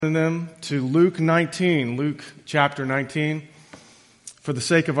them to Luke 19, Luke chapter 19. For the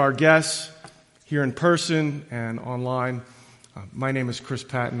sake of our guests here in person and online, my name is Chris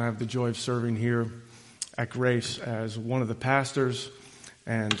Patton. I have the joy of serving here at Grace as one of the pastors,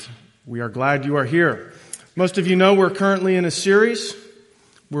 and we are glad you are here. Most of you know we're currently in a series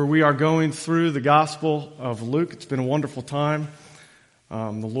where we are going through the Gospel of Luke. It's been a wonderful time.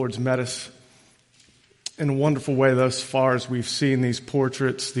 The Lord's met us in a wonderful way thus far as we've seen these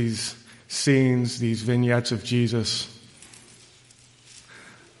portraits, these scenes, these vignettes of Jesus.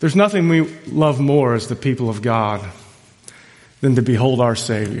 There's nothing we love more as the people of God than to behold our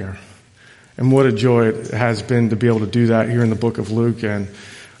Savior. And what a joy it has been to be able to do that here in the book of Luke. And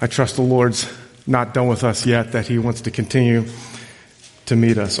I trust the Lord's not done with us yet, that He wants to continue to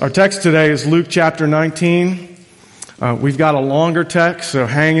meet us. Our text today is Luke chapter 19. We've got a longer text, so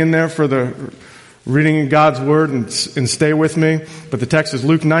hang in there for the reading in God's Word and stay with me. But the text is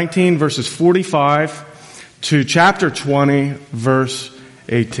Luke 19, verses 45 to chapter 20, verse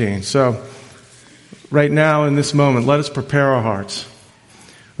 18. So right now in this moment, let us prepare our hearts.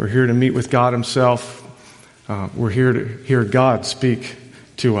 We're here to meet with God Himself. We're here to hear God speak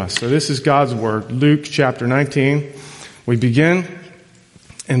to us. So this is God's Word, Luke chapter 19. We begin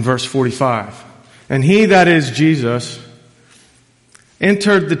in verse 45. And He, that is Jesus,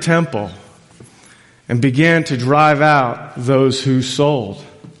 entered the temple and began to drive out those who sold,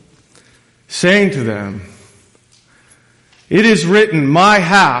 saying to them, "It is written, my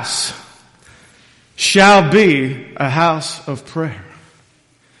house shall be a house of prayer.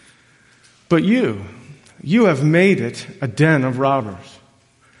 But you have made it a den of robbers."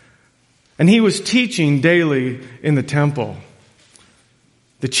 And He was teaching daily in the temple.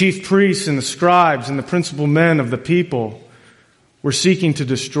 The chief priests and the scribes and the principal men of the people were seeking to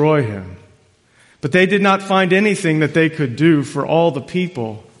destroy Him. But they did not find anything that they could do, for all the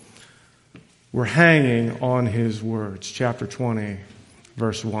people were hanging on His words. Chapter 20,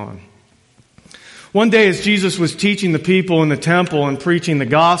 verse 1. One day as Jesus was teaching the people in the temple and preaching the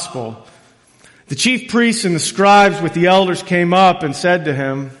gospel, the chief priests and the scribes with the elders came up and said to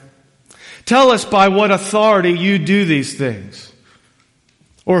Him, "Tell us by what authority you do these things,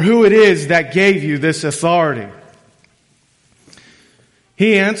 or who it is that gave you this authority."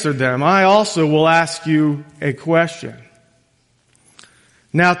 He answered them, "I also will ask you a question.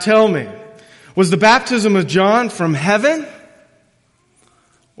 Now tell me, was the baptism of John from heaven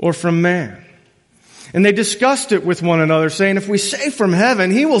or from man?" And they discussed it with one another, saying, "If we say from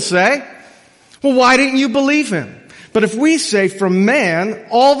heaven, he will say, 'Well, why didn't you believe him?' But if we say from man,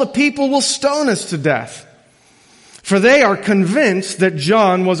 all the people will stone us to death. For they are convinced that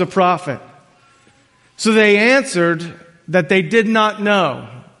John was a prophet." So they answered that they did not know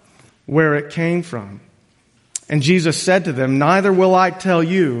where it came from. And Jesus said to them, "Neither will I tell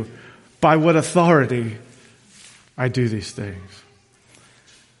you by what authority I do these things."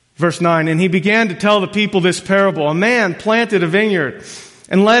 Verse 9, and He began to tell the people this parable. A man planted a vineyard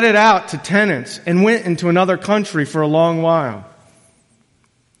and let it out to tenants and went into another country for a long while.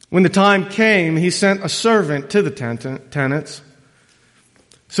 When the time came, he sent a servant to the tenants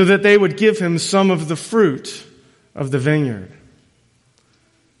so that they would give him some of the fruit of the vineyard.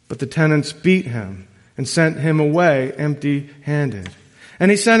 But the tenants beat him and sent him away empty-handed. And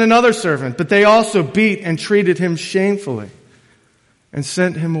he sent another servant, but they also beat and treated him shamefully and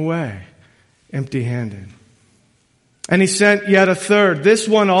sent him away empty-handed. And he sent yet a third. This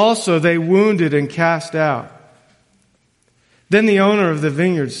one also they wounded and cast out. Then the owner of the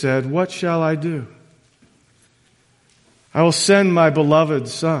vineyard said, "What shall I do? I will send my beloved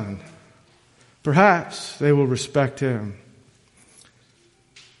son. Perhaps they will respect him."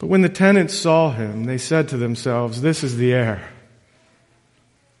 But when the tenants saw him, they said to themselves, "This is the heir.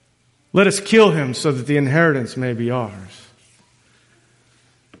 Let us kill him so that the inheritance may be ours."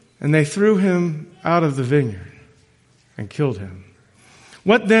 And they threw him out of the vineyard and killed him.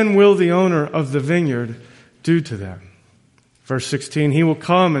 What then will the owner of the vineyard do to them? Verse 16, he will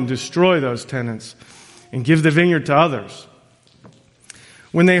come and destroy those tenants and give the vineyard to others.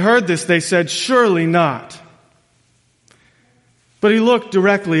 When they heard this, they said, "Surely not." But he looked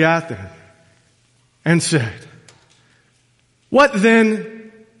directly at them and said, "What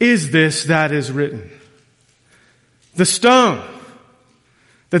then is this that is written? The stone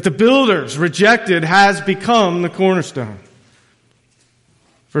that the builders rejected has become the cornerstone."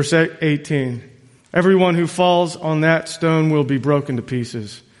 Verse 18, everyone who falls on that stone will be broken to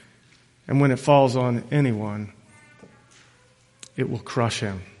pieces, and when it falls on anyone, it will crush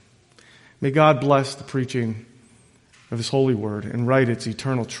him. May God bless the preaching of His holy word and write its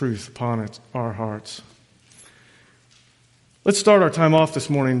eternal truth upon our hearts. Let's start our time off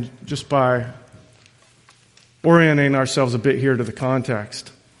this morning just by orienting ourselves a bit here to the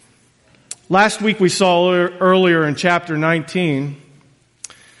context. Last week we saw earlier in chapter 19,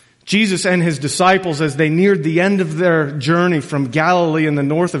 Jesus and his disciples, as they neared the end of their journey from Galilee in the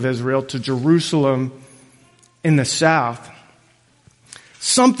north of Israel to Jerusalem in the south,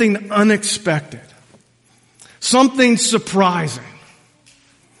 something unexpected, something surprising,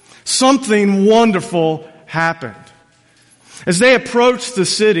 something wonderful happened. As they approached the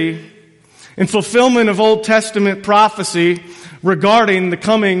city, in fulfillment of Old Testament prophecy regarding the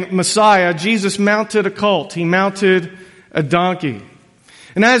coming Messiah, Jesus mounted a colt. He mounted a donkey.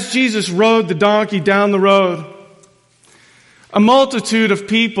 And as Jesus rode the donkey down the road, a multitude of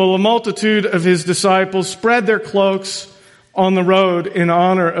people, a multitude of his disciples spread their cloaks on the road in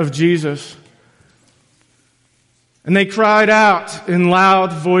honor of Jesus. And they cried out in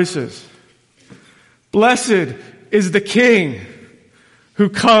loud voices, "Blessed is the King who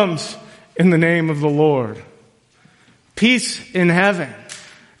comes in the name of the Lord. Peace in heaven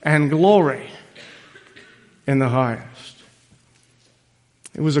and glory in the highest."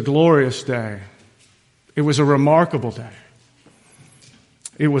 It was a glorious day. It was a remarkable day.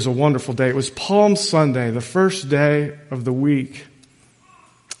 It was a wonderful day. It was Palm Sunday, the first day of the week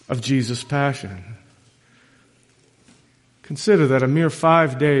of Jesus' Passion. Consider that a mere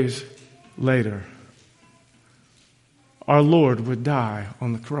 5 days later, our Lord would die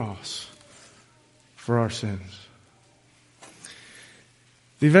on the cross for our sins.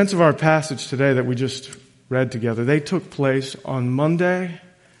 The events of our passage today that we just read together, they took place on Monday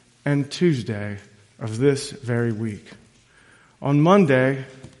and Tuesday of this very week. On Monday,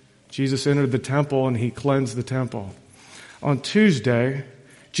 Jesus entered the temple and he cleansed the temple. On Tuesday,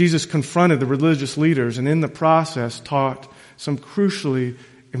 Jesus confronted the religious leaders and in the process taught some crucially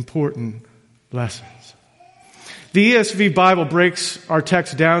important lessons. The ESV Bible breaks our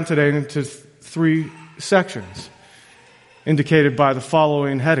text down today into 3 sections, indicated by the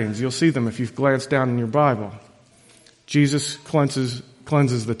following headings. You'll see them if you've glanced down in your Bible. Jesus cleanses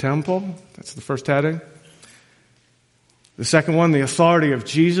the temple. That's the first heading. The second one, the authority of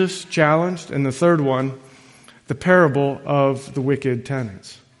Jesus challenged. And the third one, the parable of the wicked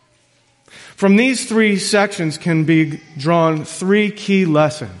tenants. From these 3 sections can be drawn 3 key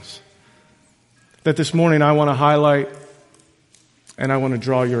lessons that this morning I want to highlight and I want to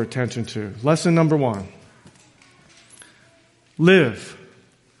draw your attention to. Lesson number 1. Live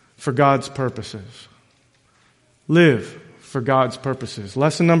for God's purposes. Live for God's purposes.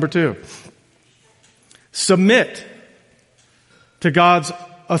 Lesson number 2. Submit to God's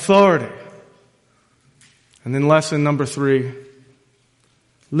authority. And then lesson number 3.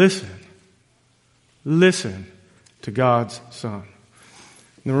 Listen. Listen to God's Son.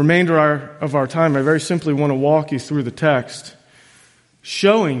 In the remainder of our time, I very simply want to walk you through the text,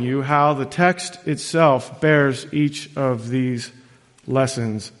 showing you how the text itself bears each of these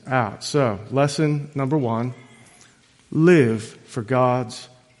lessons out. So, lesson number 1, live for God's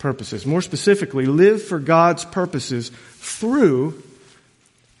purposes. More specifically, live for God's purposes through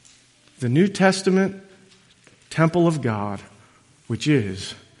the New Testament temple of God, which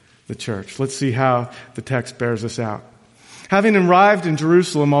is the church. Let's see how the text bears this out. Having arrived in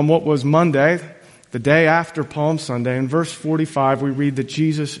Jerusalem on what was Monday, the day after Palm Sunday, in verse 45, we read that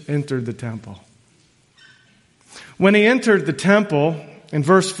Jesus entered the temple. When he entered the temple, in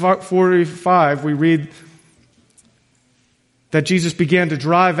verse 45, we read that Jesus began to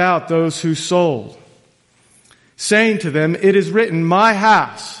drive out those who sold, saying to them, "It is written, my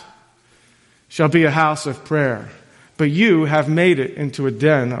house shall be a house of prayer, but you have made it into a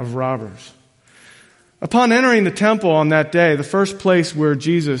den of robbers." Upon entering the temple on that day, the first place where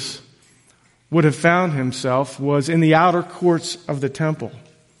Jesus would have found himself was in the outer courts of the temple,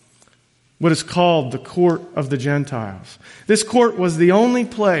 what is called the court of the Gentiles. This court was the only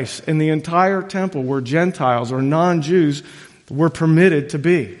place in the entire temple where Gentiles or non-Jews were permitted to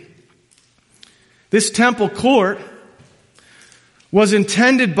be. This temple court was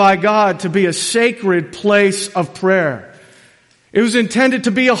intended by God to be a sacred place of prayer. It was intended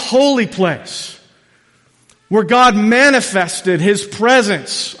to be a holy place where God manifested His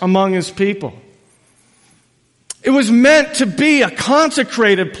presence among His people. It was meant to be a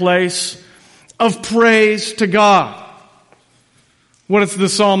consecrated place of praise to God. What does the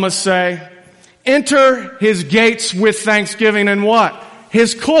psalmist say? Enter His gates with thanksgiving and what?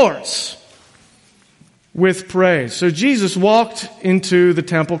 His courts with praise. So Jesus walked into the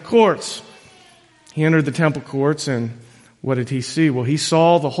temple courts. He entered the temple courts and what did he see? Well, he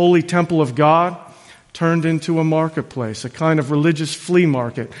saw the holy temple of God turned into a marketplace, a kind of religious flea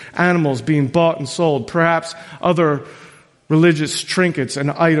market, animals being bought and sold, perhaps other religious trinkets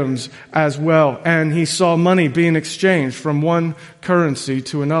and items as well. And he saw money being exchanged from one currency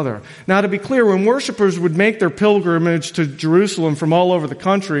to another. Now, to be clear, when worshipers would make their pilgrimage to Jerusalem from all over the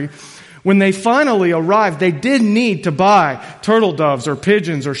country, when they finally arrived, they did need to buy turtle doves or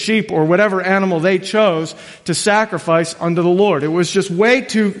pigeons or sheep or whatever animal they chose to sacrifice unto the Lord. It was just way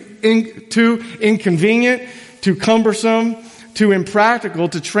too inconvenient, too cumbersome, too impractical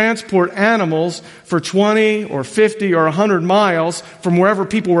to transport animals for 20 or 50 or 100 miles from wherever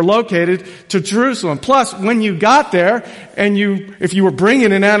people were located to Jerusalem. Plus, when you got there and if you were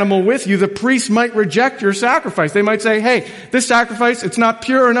bringing an animal with you, the priest might reject your sacrifice. They might say, hey, this sacrifice, it's not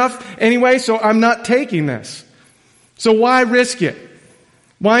pure enough anyway, so I'm not taking this. So why risk it?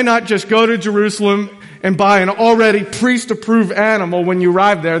 Why not just go to Jerusalem and buy an already priest-approved animal when you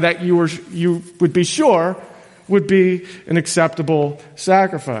arrive there that you would be sure would be an acceptable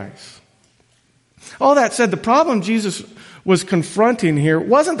sacrifice? All that said, the problem Jesus was confronting here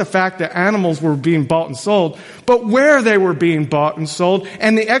wasn't the fact that animals were being bought and sold, but where they were being bought and sold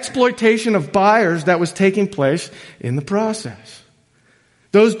and the exploitation of buyers that was taking place in the process.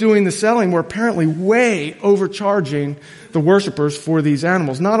 Those doing the selling were apparently way overcharging the worshipers for these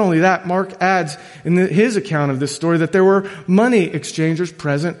animals. Not only that, Mark adds in his account of this story that there were money exchangers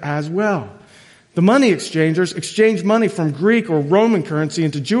present as well. The money exchangers exchanged money from Greek or Roman currency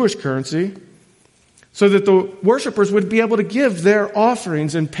into Jewish currency so that the worshipers would be able to give their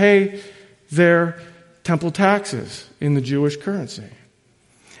offerings and pay their temple taxes in the Jewish currency.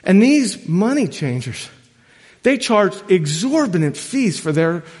 And these money changers, they charged exorbitant fees for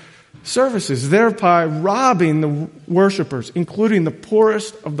their services, thereby robbing the worshipers, including the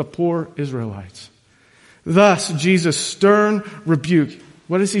poorest of the poor Israelites. Thus, Jesus' stern rebuke,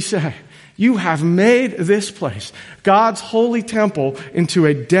 what does he say? You have made this place, God's holy temple, into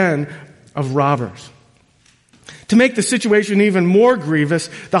a den of robbers. To make the situation even more grievous,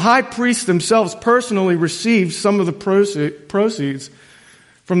 the high priests themselves personally received some of the proceeds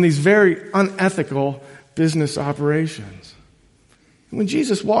from these very unethical business operations. When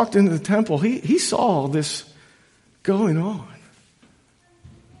Jesus walked into the temple, he saw all this going on.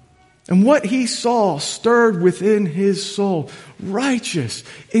 And what he saw stirred within his soul righteous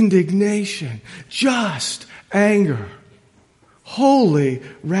indignation, just anger, holy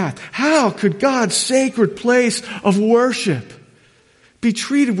wrath. How could God's sacred place of worship be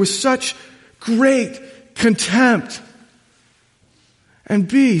treated with such great contempt and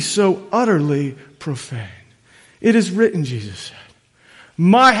be so utterly profane? It is written, Jesus said,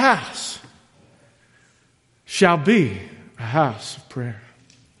 my house shall be a house of prayer.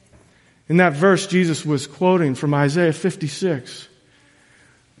 In that verse, Jesus was quoting from Isaiah 56,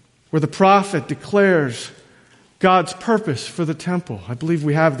 where the prophet declares God's purpose for the temple. I believe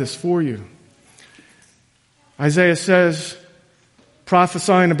we have this for you. Isaiah says,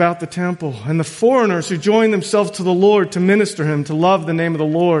 prophesying about the temple, and the foreigners who join themselves to the Lord to minister him, to love the name of the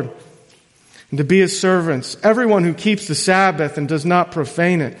Lord, and to be his servants, everyone who keeps the Sabbath and does not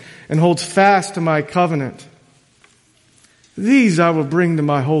profane it, and holds fast to my covenant. These I will bring to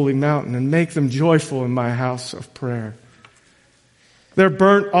my holy mountain and make them joyful in my house of prayer. Their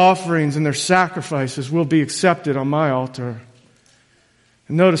burnt offerings and their sacrifices will be accepted on my altar.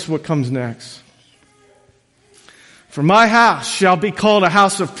 And notice what comes next. For my house shall be called a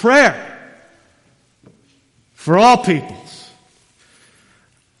house of prayer for all peoples.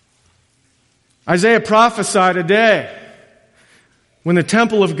 Isaiah prophesied a day when the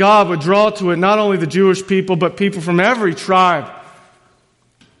temple of God would draw to it not only the Jewish people, but people from every tribe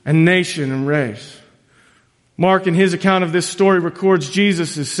and nation and race. Mark, in his account of this story, records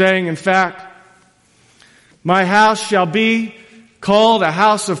Jesus as saying, in fact, my house shall be called a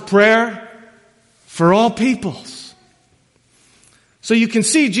house of prayer for all peoples. So you can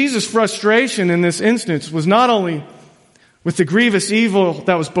see Jesus' frustration in this instance was not only with the grievous evil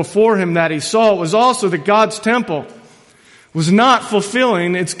that was before him that he saw, it was also that God's temple was not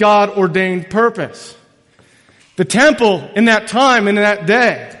fulfilling its God-ordained purpose. The temple in that time, in that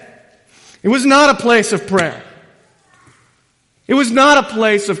day, it was not a place of prayer. It was not a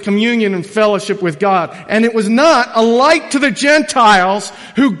place of communion and fellowship with God. And it was not a light to the Gentiles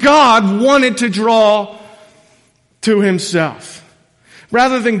who God wanted to draw to himself.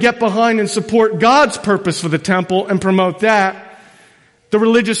 Rather than get behind and support God's purpose for the temple and promote that, the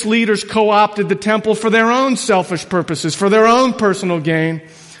religious leaders co-opted the temple for their own selfish purposes, for their own personal gain,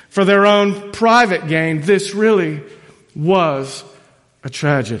 for their own private gain. This really was a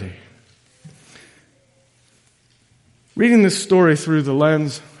tragedy. Reading this story through the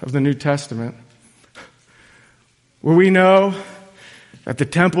lens of the New Testament, where we know that the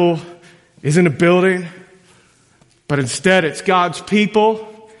temple isn't a building, but instead it's God's people.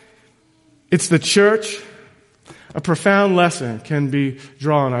 It's the church. A profound lesson can be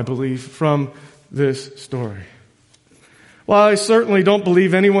drawn, I believe, from this story. While I certainly don't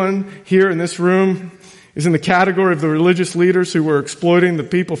believe anyone here in this room is in the category of the religious leaders who were exploiting the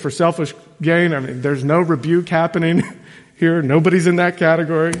people for selfish gain, I mean, there's no rebuke happening here. Nobody's in that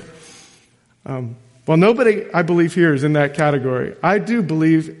category. Well, nobody, I believe, here is in that category. I do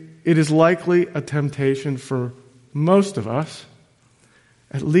believe it is likely a temptation for most of us,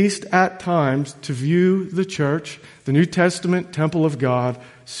 at least at times, to view the church, the New Testament temple of God,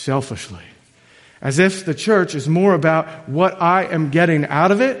 selfishly. As if the church is more about what I am getting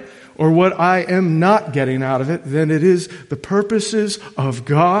out of it or what I am not getting out of it than it is the purposes of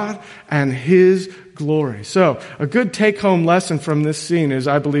God and His glory. So, a good take-home lesson from this scene is,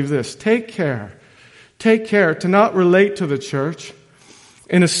 I believe this: take care to not relate to the church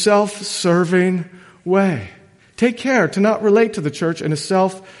in a self-serving way. Take care to not relate to the church in a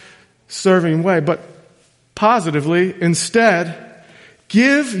self-serving way, but positively, instead,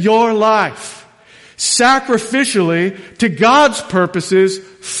 give your life sacrificially to God's purposes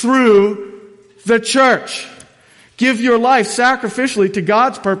through the church. Give your life sacrificially to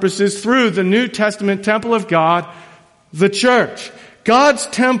God's purposes through the New Testament temple of God, the church. God's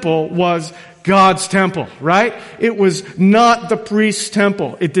temple was God's temple, right? It was not the priest's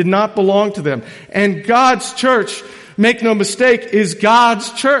temple. It did not belong to them. And God's church, make no mistake, is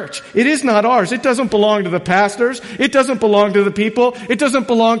God's church. It is not ours. It doesn't belong to the pastors. It doesn't belong to the people. It doesn't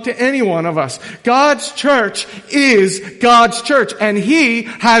belong to any one of us. God's church is God's church, and He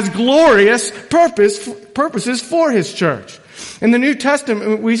has glorious purposes for His church. In the New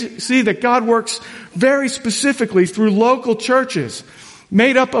Testament, we see that God works very specifically through local churches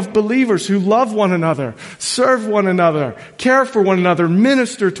made up of believers who love one another, serve one another, care for one another,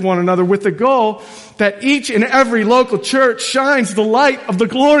 minister to one another, with the goal that each and every local church shines the light of the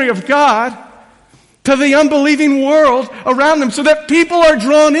glory of God to the unbelieving world around them so that people are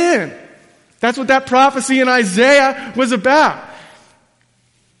drawn in. That's what that prophecy in Isaiah was about.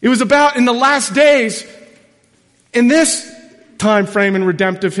 It was about, in the last days, in this time frame in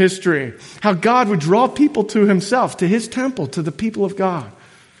redemptive history, how God would draw people to Himself, to His temple, to the people of God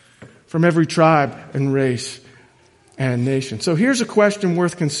from every tribe and race and nation. So here's a question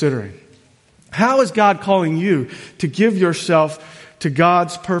worth considering. How is God calling you to give yourself to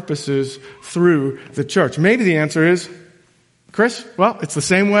God's purposes through the church? Maybe the answer is, Chris, well, it's the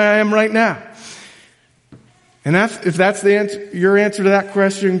same way I am right now. And if that's the answer, your answer to that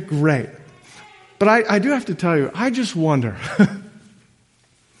question, great. But I do have to tell you, I just wonder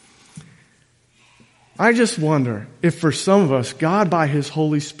if for some of us, God by His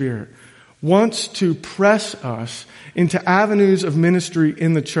Holy Spirit wants to press us into avenues of ministry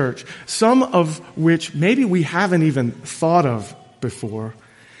in the church, some of which maybe we haven't even thought of before,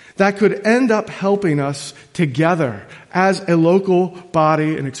 that could end up helping us together as a local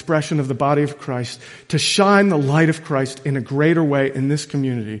body, an expression of the body of Christ, to shine the light of Christ in a greater way in this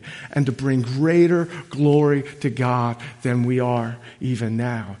community and to bring greater glory to God than we are even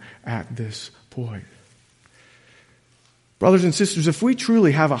now at this point. Brothers and sisters, if we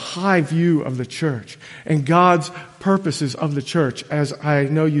truly have a high view of the church and God's purposes of the church, as I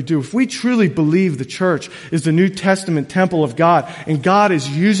know you do, if we truly believe the church is the New Testament temple of God and God is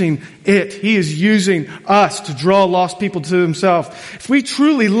using it, He is using us to draw lost people to Himself, if we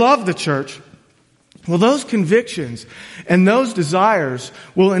truly love the church, well, those convictions and those desires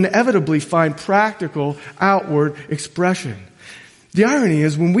will inevitably find practical outward expression. The irony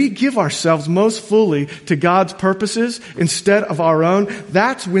is, when we give ourselves most fully to God's purposes instead of our own,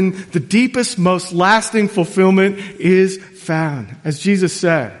 that's when the deepest, most lasting fulfillment is found. As Jesus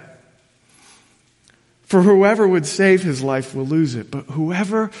said, "For whoever would save his life will lose it, but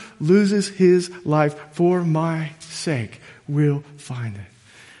whoever loses his life for my sake will find it."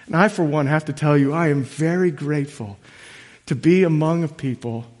 And I, for one, have to tell you, I am very grateful to be among a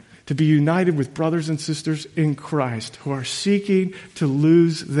people, to be united with brothers and sisters in Christ who are seeking to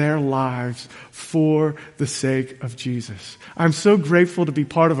lose their lives for the sake of Jesus. I'm so grateful to be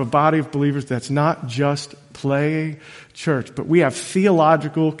part of a body of believers that's not just playing church, but we have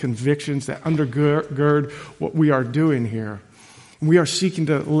theological convictions that undergird what we are doing here. We are seeking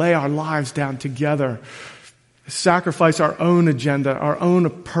to lay our lives down together, sacrifice our own agenda, our own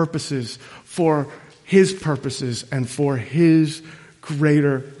purposes for His purposes and for His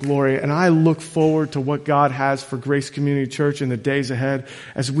greater glory. And I look forward to what God has for Grace Community Church in the days ahead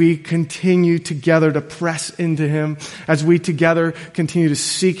as we continue together to press into Him, as we together continue to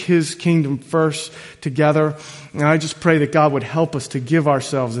seek His kingdom first together. And I just pray that God would help us to give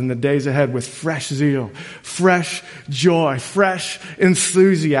ourselves in the days ahead with fresh zeal, fresh joy, fresh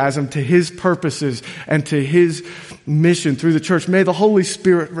enthusiasm to His purposes and to His mission through the church. May the Holy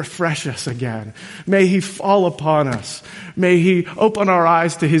Spirit refresh us again. May He fall upon us. May He open our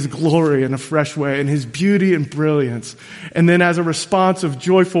eyes to His glory in a fresh way and His beauty and brilliance. And then as a response of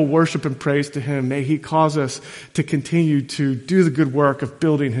joyful worship and praise to Him, may He cause us to continue to do the good work of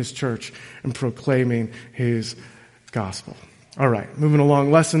building His church and proclaiming His gospel. All right, moving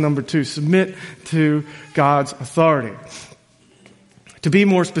along. Lesson number 2, submit to God's authority. To be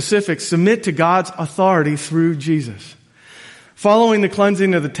more specific, submit to God's authority through Jesus. Following the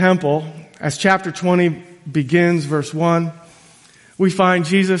cleansing of the temple, as chapter 20 begins, verse 1, we find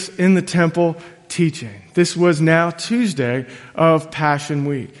Jesus in the temple teaching. This was now Tuesday of Passion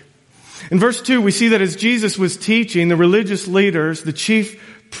Week. In verse 2, we see that as Jesus was teaching, the religious leaders, the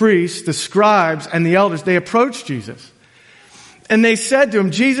chief priests, the scribes, and the elders, they approached Jesus. And they said to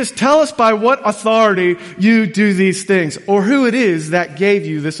Him, Jesus, tell us by what authority you do these things, or who it is that gave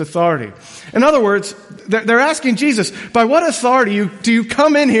you this authority. In other words, they're asking Jesus, by what authority do you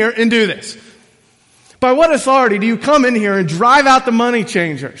come in here and do this? By what authority do you come in here and drive out the money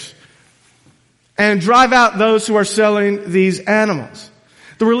changers and drive out those who are selling these animals?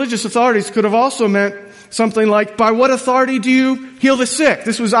 The religious authorities could have also meant something like, by what authority do you heal the sick?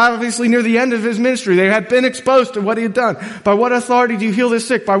 This was obviously near the end of His ministry. They had been exposed to what He had done. By what authority do you heal the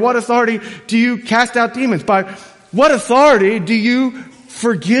sick? By what authority do you cast out demons? By what authority do you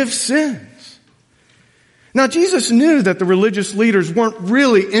forgive sins? Now, Jesus knew that the religious leaders weren't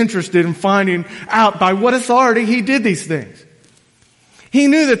really interested in finding out by what authority He did these things. He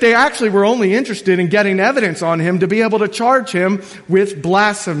knew that they actually were only interested in getting evidence on Him to be able to charge Him with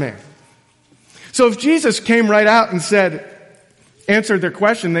blasphemy. So if Jesus came right out and answered their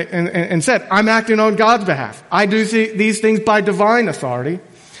question and said, I'm acting on God's behalf, I do these things by divine authority,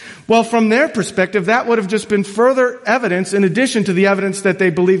 well, from their perspective, that would have just been further evidence, in addition to the evidence that they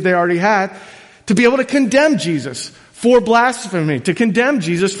believed they already had, to be able to condemn Jesus for blasphemy, to condemn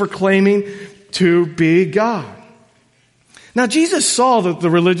Jesus for claiming to be God. Now, Jesus saw that the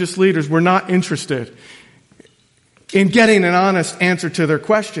religious leaders were not interested in getting an honest answer to their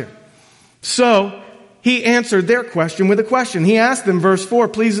question. So, He answered their question with a question. He asked them, verse 4,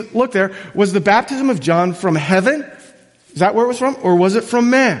 please look there, was the baptism of John from heaven? Is that where it was from? Or was it from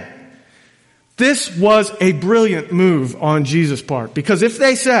man? This was a brilliant move on Jesus' part. Because if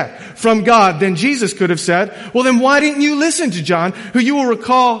they said, from God, then Jesus could have said, well then why didn't you listen to John, who you will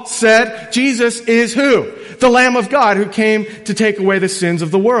recall said, Jesus is who? The Lamb of God who came to take away the sins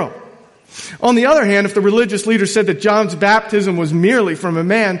of the world. On the other hand, if the religious leaders said that John's baptism was merely from a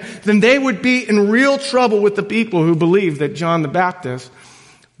man, then they would be in real trouble with the people who believed that John the Baptist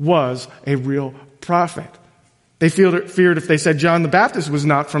was a real prophet. They feared if they said John the Baptist was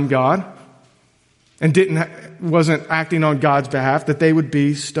not from God and wasn't acting on God's behalf, that they would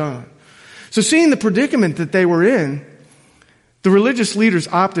be stoned. So seeing the predicament that they were in, the religious leaders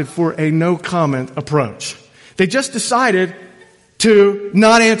opted for a no comment approach. They just decided to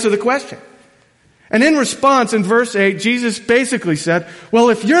not answer the question. And in response, in verse 8, Jesus basically said, well,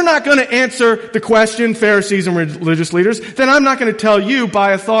 if you're not going to answer the question, Pharisees and religious leaders, then I'm not going to tell you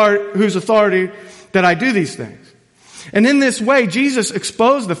by whose authority that I do these things. And in this way, Jesus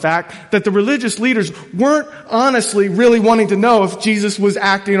exposed the fact that the religious leaders weren't honestly really wanting to know if Jesus was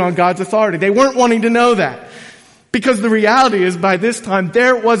acting on God's authority. They weren't wanting to know that. Because the reality is, by this time,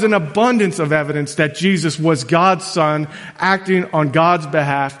 there was an abundance of evidence that Jesus was God's Son, acting on God's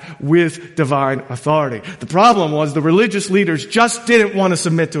behalf with divine authority. The problem was the religious leaders just didn't want to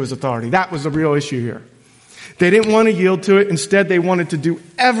submit to His authority. That was the real issue here. They didn't want to yield to it. Instead, they wanted to do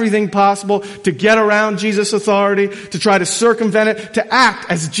everything possible to get around Jesus' authority, to try to circumvent it, to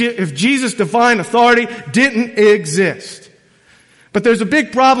act as if Jesus' divine authority didn't exist. But there's a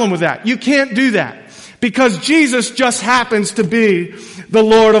big problem with that. You can't do that. Because Jesus just happens to be the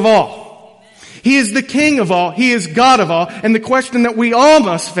Lord of all. He is the King of all. He is God of all. And the question that we all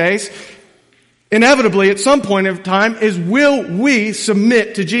must face, inevitably at some point in time, is will we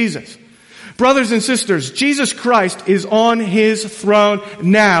submit to Jesus? Brothers and sisters, Jesus Christ is on His throne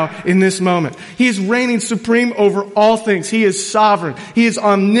now in this moment. He is reigning supreme over all things. He is sovereign. He is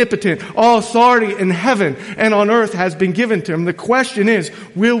omnipotent. All authority in heaven and on earth has been given to Him. The question is,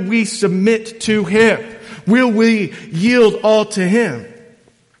 will we submit to Him? Will we yield all to Him?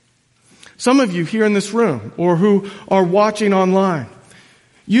 Some of you here in this room or who are watching online,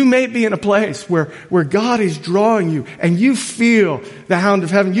 you may be in a place where God is drawing you and you feel the hound of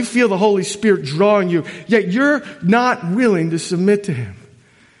heaven. You feel the Holy Spirit drawing you, yet you're not willing to submit to Him.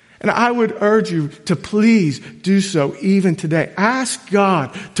 And I would urge you to please do so even today. Ask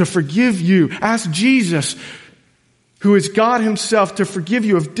God to forgive you. Ask Jesus, who is God Himself, to forgive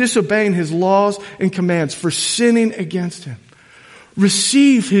you of disobeying His laws and commands, for sinning against Him.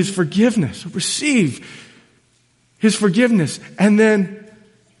 Receive His forgiveness. Receive His forgiveness. And then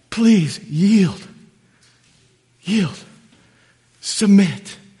please yield. Yield.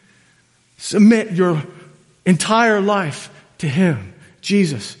 Submit. Submit your entire life to Him,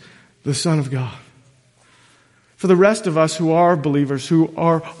 Jesus, the Son of God. For the rest of us who are believers, who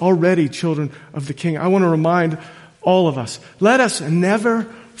are already children of the King, I want to remind all of us, let us never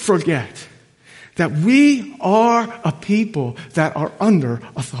forget that we are a people that are under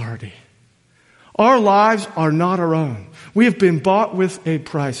authority. Our lives are not our own. We have been bought with a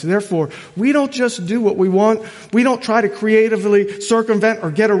price. Therefore, we don't just do what we want. We don't try to creatively circumvent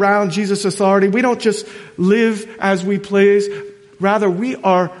or get around Jesus' authority. We don't just live as we please. Rather, we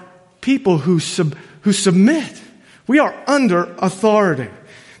are people who submit. We are under authority.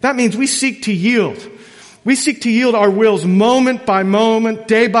 That means we seek to yield. We seek to yield our wills moment by moment,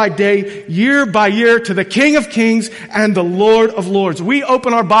 day by day, year by year to the King of Kings and the Lord of Lords. We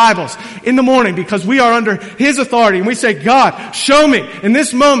open our Bibles in the morning because we are under His authority. And we say, God, show me in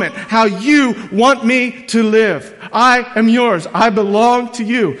this moment how you want me to live. I am yours. I belong to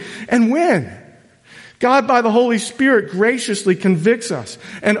you. And when God, by the Holy Spirit, graciously convicts us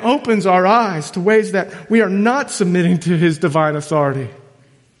and opens our eyes to ways that we are not submitting to His divine authority,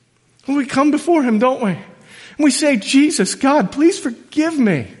 we come before Him, don't we? And we say, Jesus, God, please forgive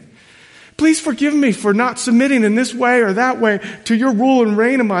me. Please forgive me for not submitting in this way or that way to your rule and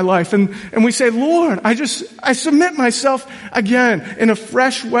reign in my life. And we say, Lord, I submit myself again in a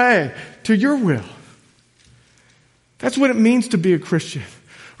fresh way to your will. That's what it means to be a Christian.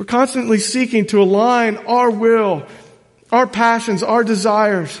 We're constantly seeking to align our will, our passions, our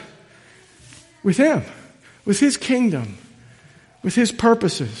desires with Him, with His kingdom, with His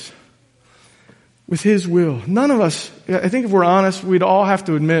purposes, with His will. None of us, I think if we're honest, we'd all have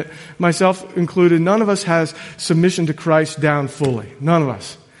to admit, myself included, none of us has submission to Christ down fully. None of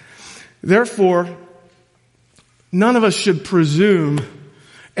us. Therefore, none of us should presume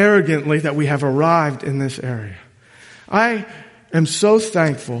arrogantly that we have arrived in this area. I am so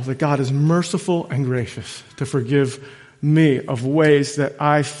thankful that God is merciful and gracious to forgive me of ways that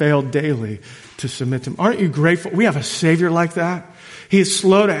I fail daily to submit to Him. Aren't you grateful? We have a Savior like that. He is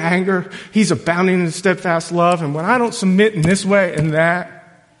slow to anger. He's abounding in steadfast love. And when I don't submit in this way and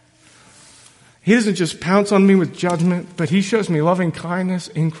that, He doesn't just pounce on me with judgment, but He shows me loving kindness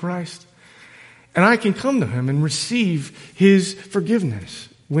in Christ. And I can come to Him and receive His forgiveness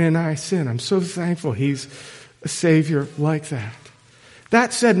when I sin. I'm so thankful He's a Savior like that.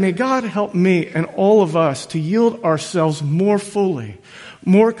 That said, may God help me and all of us to yield ourselves more fully,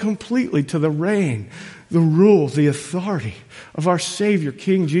 more completely to the reign, the rule, the authority of our Savior,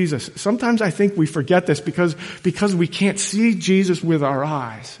 King Jesus. Sometimes I think we forget this because we can't see Jesus with our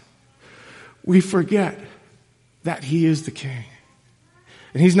eyes. We forget that He is the King.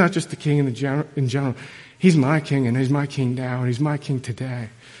 And He's not just the King in general. He's my King, and He's my King now, and He's my King today.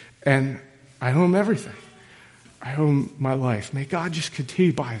 And I owe Him everything. I owe Him my life. May God just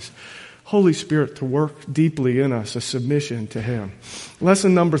continue by His Holy Spirit to work deeply in us, a submission to Him.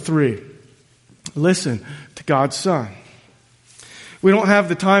 Lesson number 3. Listen to God's Son. We don't have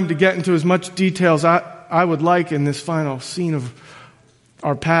the time to get into as much detail as I would like in this final scene of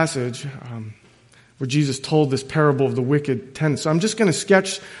our passage where Jesus told this parable of the wicked tenants. So I'm just going to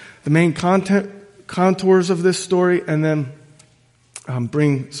sketch the main contours of this story and then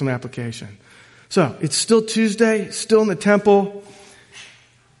bring some application. So it's still Tuesday, still in the temple,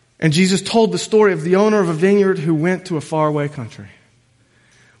 and Jesus told the story of the owner of a vineyard who went to a faraway country.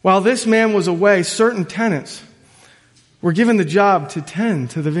 While this man was away, certain tenants were given the job to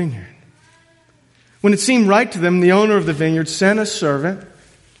tend to the vineyard. When it seemed right to them, the owner of the vineyard sent a servant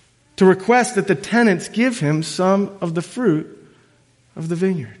to request that the tenants give him some of the fruit of the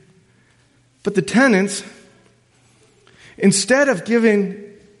vineyard. But the tenants, instead of giving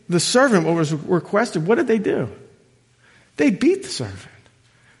the servant what was requested, what did they do? They beat the servant,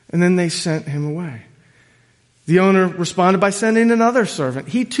 and then they sent him away. The owner responded by sending another servant.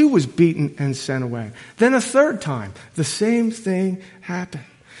 He too was beaten and sent away. Then a third time, the same thing happened.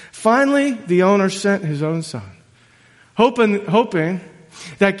 Finally, the owner sent his own son, hoping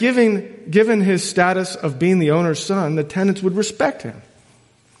that given his status of being the owner's son, the tenants would respect him.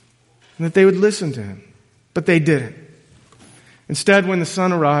 and that they would listen to him. But they didn't. Instead, when the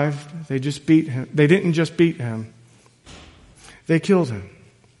son arrived, they just beat him. They didn't just beat him. They killed him.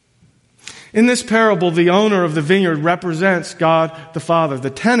 In this parable, the owner of the vineyard represents God the Father. The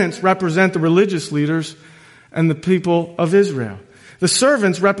tenants represent the religious leaders and the people of Israel. The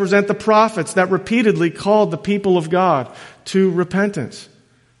servants represent the prophets that repeatedly called the people of God to repentance.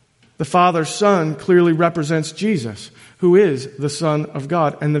 The Father's Son clearly represents Jesus, who is the Son of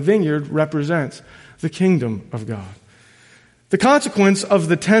God, and the vineyard represents the kingdom of God. The consequence of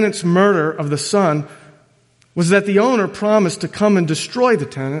the tenant's murder of the son was that the owner promised to come and destroy the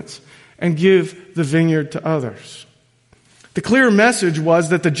tenants and give the vineyard to others. The clear message was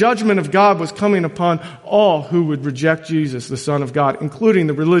that the judgment of God was coming upon all who would reject Jesus, the Son of God, including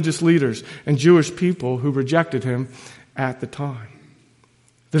the religious leaders and Jewish people who rejected him at the time.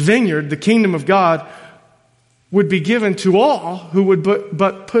 The vineyard, the kingdom of God, would be given to all who would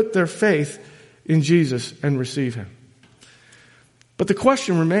but put their faith in Jesus and receive him. But the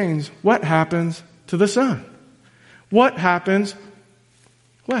question remains, what happens to the son? What happens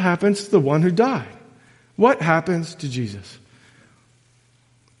to the one who died? What happens to Jesus?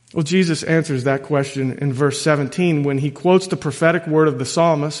 Well, Jesus answers that question in verse 17 when he quotes the prophetic word of the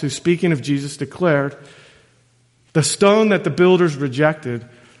psalmist who, speaking of Jesus, declared, "The stone that the builders rejected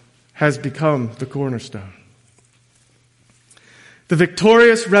has become the cornerstone." The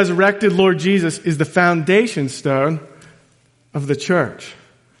victorious, resurrected Lord Jesus is the foundation stone of the church.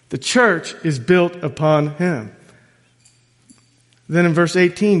 The church is built upon him. Then in verse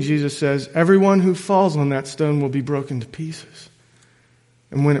 18, Jesus says, "Everyone who falls on that stone will be broken to pieces.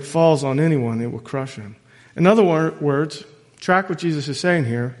 And when it falls on anyone, it will crush him." In other words, track what Jesus is saying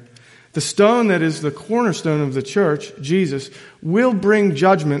here. The stone that is the cornerstone of the church, Jesus, will bring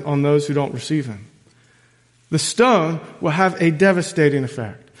judgment on those who don't receive him. The stone will have a devastating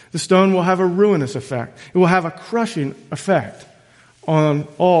effect. The stone will have a ruinous effect. It will have a crushing effect on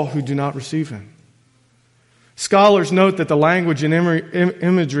all who do not receive him. Scholars note that the language and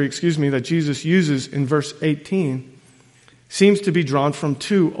imagery that Jesus uses in verse 18 seems to be drawn from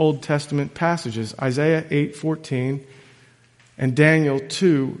two Old Testament passages, Isaiah 8:14 and Daniel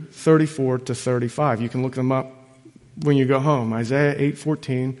 2:34-35. You can look them up when you go home. Isaiah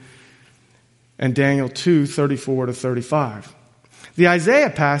 8:14 and Daniel 2:34-35. The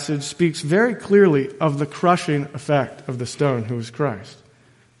Isaiah passage speaks very clearly of the crushing effect of the stone who is Christ.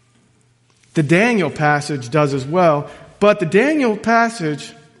 The Daniel passage does as well, but the Daniel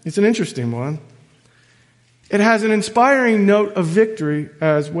passage is an interesting one. It has an inspiring note of victory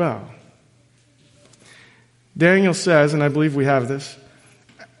as well. Daniel says, and I believe we have this,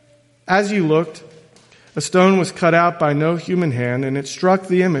 "As you looked, a stone was cut out by no human hand, and it struck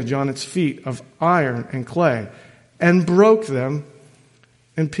the image on its feet of iron and clay, and broke them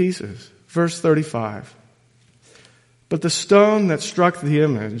in pieces." Verse 35. "But the stone that struck the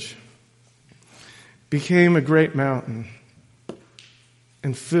image became a great mountain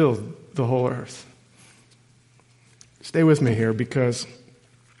and filled the whole earth." Stay with me here, because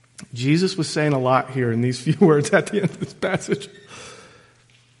Jesus was saying a lot here in these few words at the end of this passage.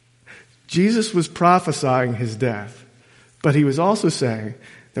 Jesus was prophesying his death, but he was also saying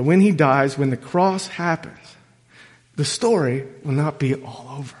that when he dies, when the cross happens, the story will not be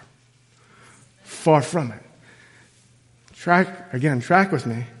all over. Far from it. Track with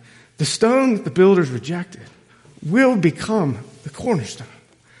me. The stone that the builders rejected will become the cornerstone.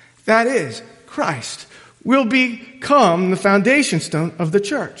 That is, Christ will become the foundation stone of the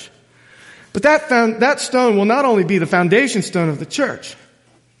church. But that stone will not only be the foundation stone of the church,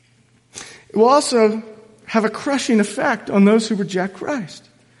 it will also have a crushing effect on those who reject Christ.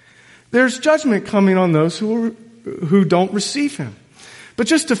 There's judgment coming on those who don't receive him. But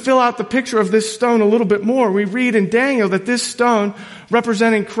just to fill out the picture of this stone a little bit more, we read in Daniel that this stone,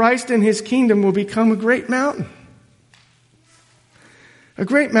 representing Christ and his kingdom, will become a great mountain. A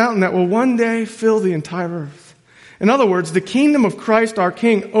great mountain that will one day fill the entire earth. In other words, the kingdom of Christ our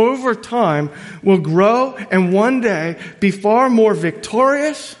King over time will grow and one day be far more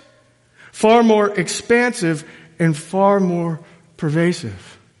victorious, far more expansive, and far more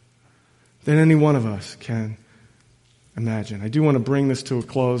pervasive than any one of us can imagine. I do want to bring this to a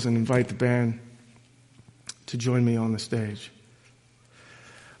close and invite the band to join me on the stage.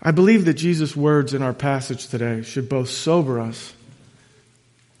 I believe that Jesus' words in our passage today should both sober us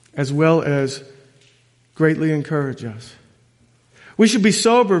as well as greatly encourage us. We should be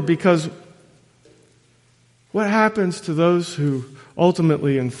sober because what happens to those who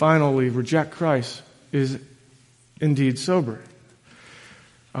ultimately and finally reject Christ is indeed sobering.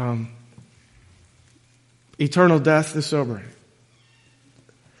 Eternal death is sobering.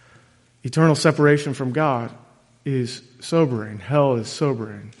 Eternal separation from God is sobering. Hell is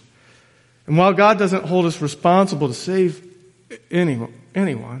sobering. And while God doesn't hold us responsible to save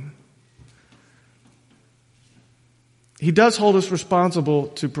anyone, He does hold us responsible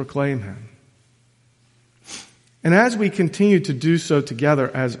to proclaim Him. And as we continue to do so together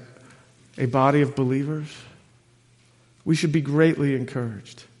as a body of believers, we should be greatly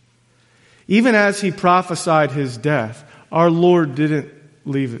encouraged. Even as He prophesied His death, our Lord didn't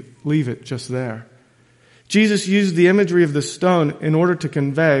leave it just there. Jesus used the imagery of the stone in order to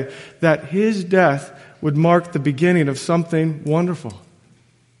convey that His death would mark the beginning of something wonderful,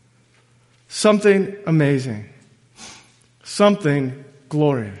 something amazing, something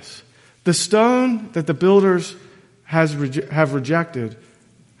glorious. The stone that the builders have rejected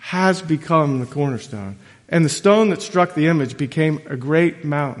has become the cornerstone. And the stone that struck the image became a great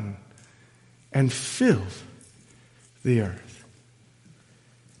mountain and filled the earth.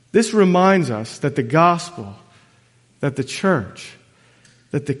 This reminds us that the gospel, that the church,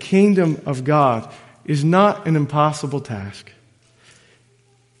 that the kingdom of God is not an impossible task.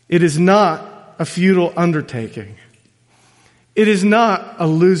 It is not a futile undertaking. It is not a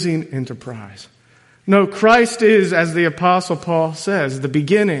losing enterprise. No, Christ is, as the Apostle Paul says, the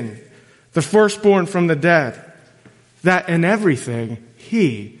beginning, the firstborn from the dead, that in everything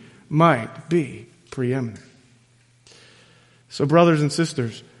He might be preeminent. So, brothers and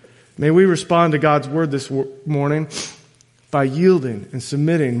sisters, may we respond to God's word this morning by yielding and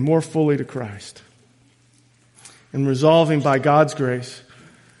submitting more fully to Christ, and resolving by God's grace,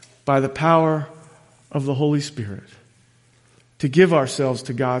 by the power of the Holy Spirit, to give ourselves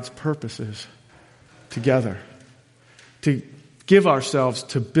to God's purposes together, to give ourselves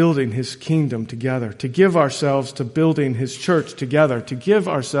to building His kingdom together, to give ourselves to building His church together, to give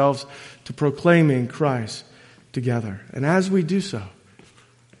ourselves to proclaiming Christ together. And as we do so,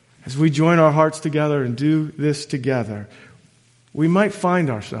 as we join our hearts together and do this together, we might find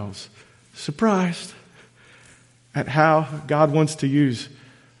ourselves surprised at how God wants to use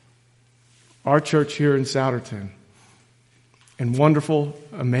our church here in Souderton in wonderful,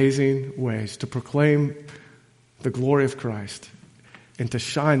 amazing ways to proclaim the glory of Christ and to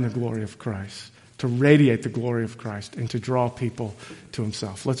shine the glory of Christ, to radiate the glory of Christ and to draw people to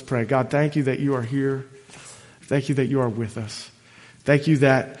Himself. Let's pray. God, thank You that You are here. Thank You that You are with us. Thank You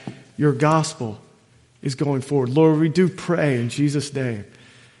that Your gospel is going forward. Lord, we do pray in Jesus' name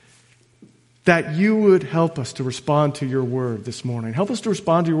that You would help us to respond to Your word this morning. Help us to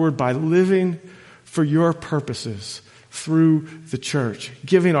respond to Your word by living for Your purposes through the church,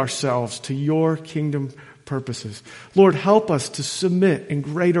 giving ourselves to Your kingdom purposes. Lord, help us to submit in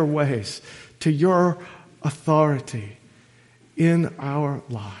greater ways to Your authority in our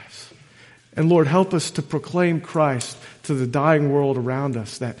lives. And Lord, help us to proclaim Christ to the dying world around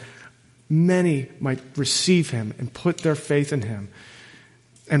us, that many might receive Him and put their faith in Him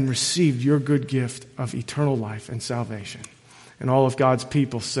and receive Your good gift of eternal life and salvation. And all of God's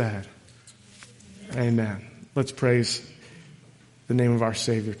people said, Amen. Let's praise the name of our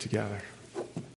Savior together.